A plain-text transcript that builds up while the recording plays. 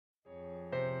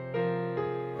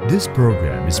This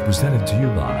program is presented to you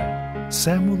by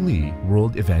Samuel Lee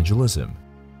World Evangelism.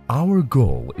 Our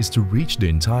goal is to reach the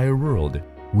entire world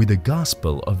with the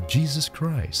gospel of Jesus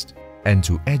Christ and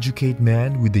to educate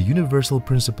man with the universal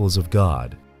principles of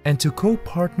God and to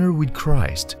co-partner with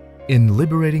Christ in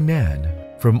liberating man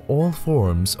from all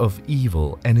forms of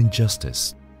evil and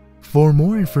injustice. For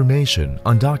more information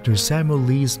on Dr. Samuel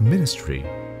Lee's ministry,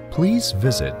 please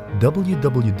visit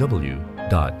www.slwe.net.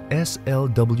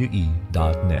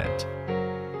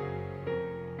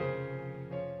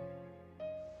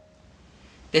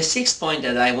 The sixth point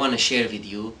that I want to share with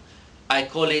you, I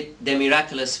call it the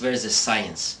miraculous versus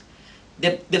science.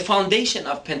 The foundation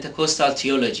of Pentecostal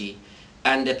theology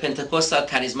and the Pentecostal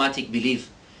charismatic belief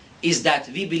is that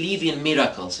we believe in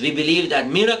miracles. We believe that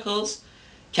miracles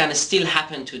can still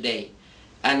happen today.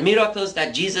 And miracles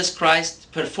that Jesus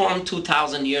Christ performed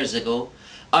 2,000 years ago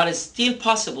are still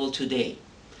possible today,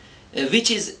 which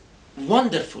is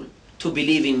wonderful to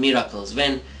believe in miracles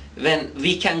when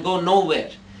we can go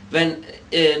nowhere, when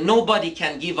nobody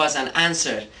can give us an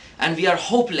answer and we are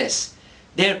hopeless.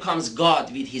 There comes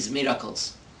God with his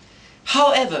miracles.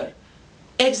 However,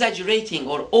 exaggerating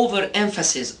or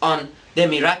overemphasis on the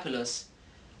miraculous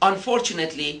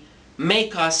unfortunately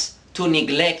make us to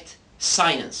neglect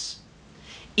science.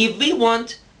 If we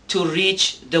want to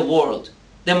reach the world,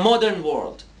 the modern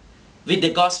world, with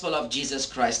the gospel of Jesus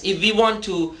Christ, if we want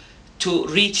to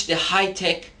reach the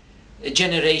high-tech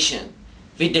generation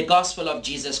with the gospel of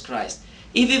Jesus Christ,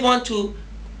 if we want to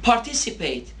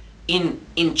participate in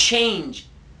change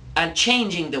and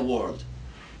changing the world,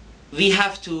 we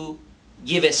have to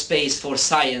give a space for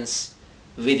science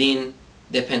within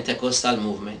the Pentecostal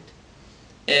movement.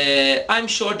 I'm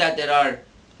sure that there are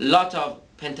a lot of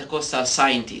Pentecostal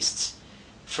scientists,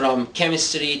 from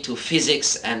chemistry to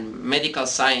physics and medical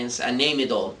science and name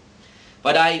it all.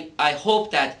 But I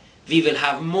hope that we will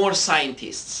have more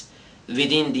scientists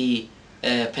within the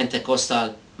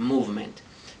Pentecostal movement.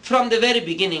 From the very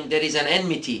beginning there is an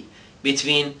enmity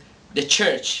between the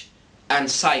church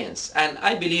and science, and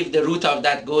I believe the root of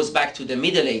that goes back to the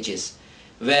Middle Ages,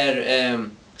 where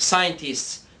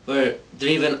scientists were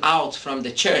driven out from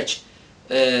the church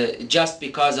just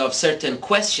because of certain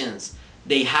questions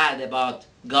they had about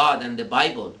God and the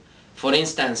Bible. For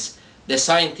instance, the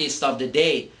scientists of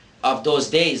those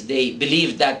days, they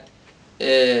believed that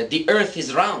the earth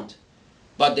is round,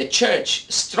 but the church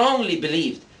strongly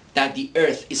believed that the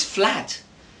earth is flat.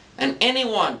 And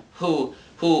anyone who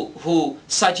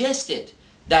suggested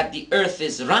that the earth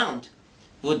is round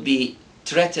would be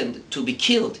threatened to be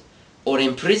killed or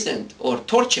imprisoned or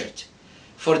tortured.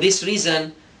 For this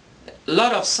reason, a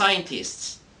lot of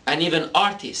scientists and even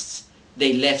artists,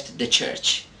 they left the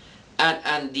church.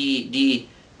 And the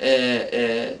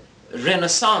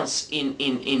Renaissance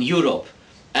in Europe,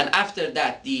 and after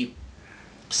that the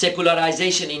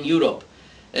secularization in Europe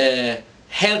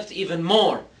helped even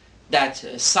more that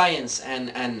science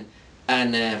and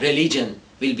religion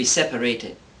will be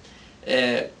separated.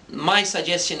 My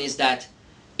suggestion is that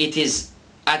it is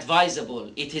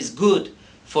advisable, it is good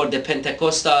for the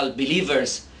Pentecostal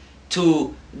believers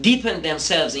to deepen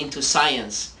themselves into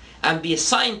science and be a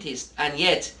scientist and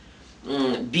yet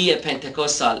be a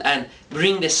Pentecostal and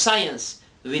bring the science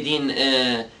within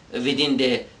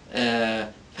the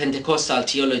Pentecostal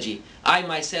theology. I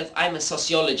myself, I'm a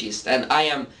sociologist, and I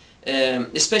am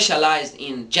specialized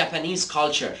in Japanese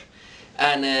culture.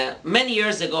 And many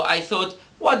years ago I thought,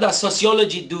 what does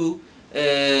sociology do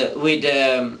with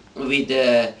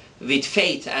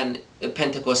faith and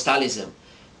Pentecostalism?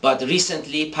 But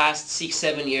recently, past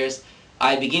 6-7 years,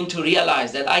 I begin to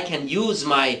realize that I can use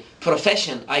my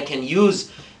profession, I can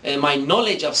use my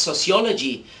knowledge of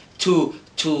sociology to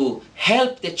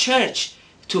help the church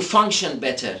to function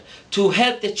better, to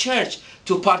help the church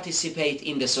to participate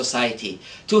in the society,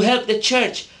 to help the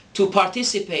church to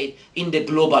participate in the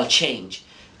global change.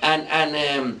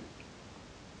 And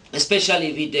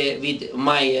especially with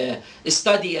my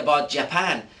study about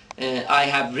Japan, I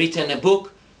have written a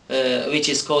book which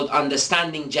is called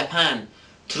Understanding Japan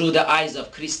Through the Eyes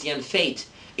of Christian Faith.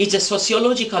 It's a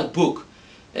sociological book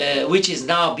which is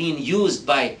now being used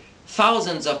by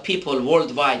thousands of people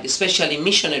worldwide, especially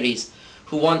missionaries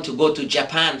who want to go to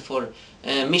Japan for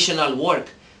missional work.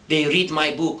 They read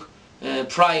my book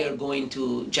prior going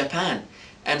to Japan.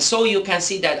 And so you can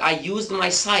see that I used my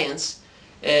science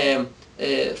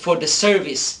for the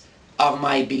service of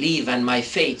my belief and my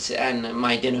faith and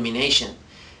my denomination.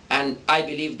 And I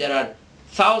believe there are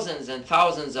thousands and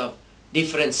thousands of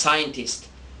different scientists.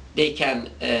 They can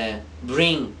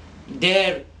bring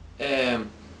their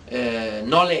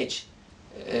knowledge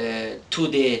to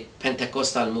the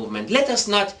Pentecostal movement. Let us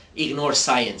not ignore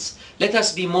science. Let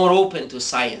us be more open to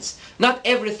science. Not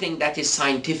everything that is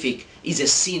scientific is a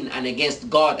sin and against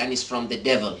God and is from the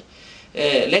devil.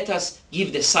 Let us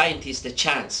give the scientists a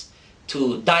chance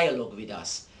to dialogue with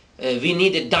us. We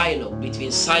need a dialogue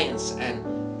between science and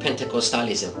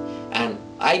Pentecostalism. And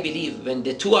I believe when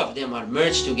the two of them are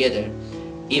merged together,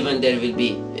 even there will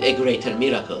be a greater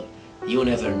miracle. You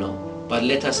never know. But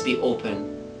let us be open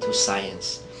to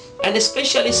science. And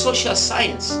especially social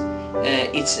science.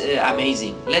 It's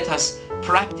amazing. Let us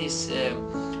practice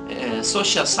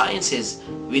social sciences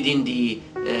within the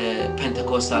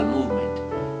Pentecostal movement.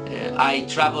 I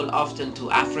travel often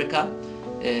to Africa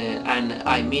and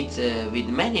I meet with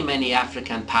many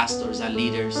African pastors and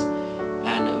leaders.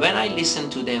 And when I listen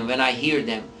to them, when I hear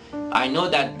them, I know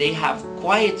that they have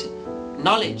quite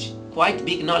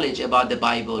big knowledge about the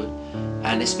Bible,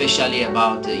 and especially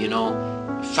about,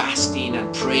 fasting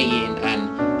and praying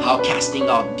and how casting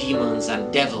out demons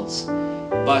and devils.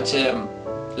 But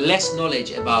less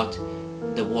knowledge about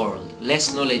the world,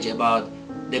 less knowledge about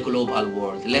the global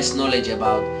world, less knowledge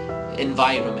about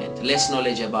environment, less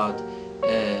knowledge about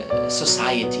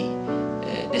society,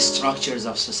 the structures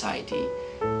of society.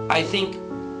 I think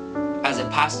as a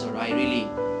pastor, I really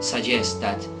suggest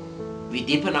that we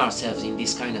deepen ourselves in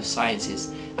these kind of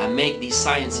sciences and make these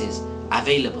sciences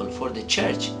available for the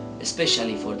church,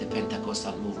 especially for the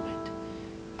Pentecostal movement.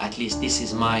 At least this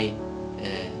is my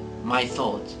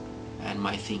thought and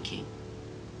my thinking.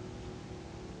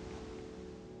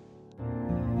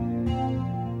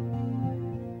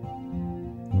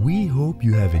 We hope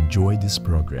you have enjoyed this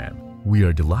program. We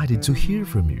are delighted to hear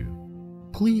from you.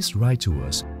 Please write to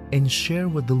us and share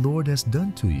what the Lord has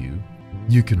done to you.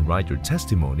 You can write your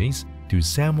testimonies to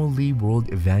Samuel Lee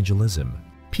World Evangelism,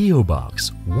 P.O.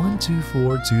 Box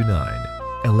 12429,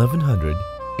 1100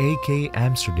 AK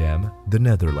Amsterdam, the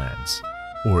Netherlands,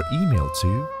 or email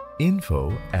to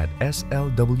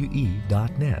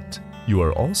info@slwe.net. You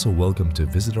are also welcome to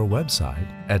visit our website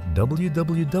at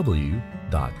www.slwe.net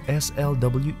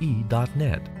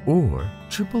or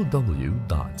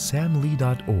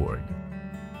www.samlee.org.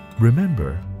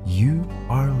 Remember, you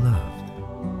are